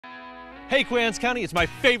Hey Queens County, it's my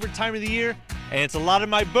favorite time of the year, and it's a lot of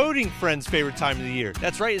my boating friends' favorite time of the year.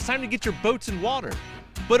 That's right, it's time to get your boats in water.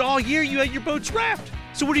 But all year you had your boats wrapped.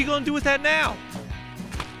 So what are you gonna do with that now?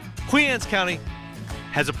 Queens County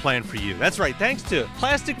has a plan for you. That's right, thanks to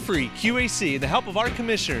plastic-free QAC and the help of our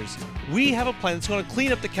commissioners, we have a plan that's gonna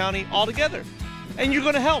clean up the county altogether. And you're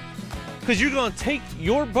gonna help, because you're gonna take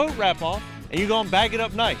your boat wrap off and you're gonna bag it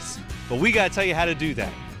up nice. But we gotta tell you how to do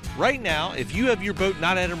that. Right now, if you have your boat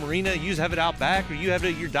not at a marina, you have it out back, or you have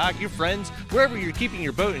it at your dock, your friends, wherever you're keeping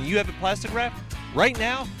your boat and you have it plastic wrapped, right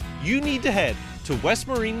now, you need to head to West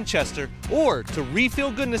Marine in Chester or to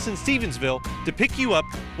Refill Goodness in Stevensville to pick you up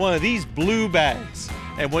one of these blue bags.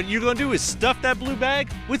 And what you're gonna do is stuff that blue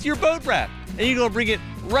bag with your boat wrap, and you're gonna bring it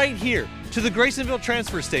right here to the Grasonville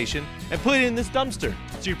Transfer Station and put it in this dumpster.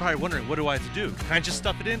 So you're probably wondering, what do I have to do? Can I just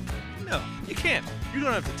stuff it in? No, you can't. You're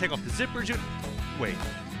gonna have to take off the zippers. Wait.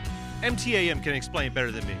 MTAM can explain better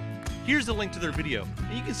than me. Here's the link to their video,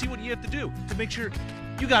 and you can see what you have to do to make sure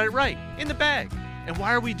you got it right in the bag. And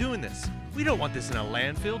why are we doing this? We don't want this in a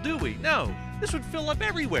landfill, do we? No, this would fill up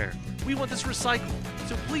everywhere. We want this recycled,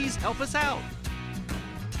 so please help us out.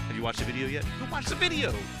 Have you watched the video yet? Go watch the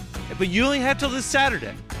video. But you only have till this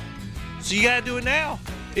Saturday, so you gotta do it now.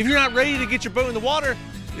 If you're not ready to get your boat in the water,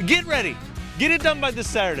 get ready. Get it done by this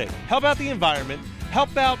Saturday. Help out the environment,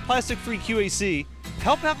 help out plastic-free QAC,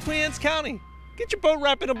 help out Queens County. Get your boat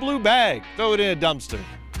wrapped in a blue bag, throw it in a dumpster.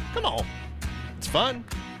 Come on, it's fun.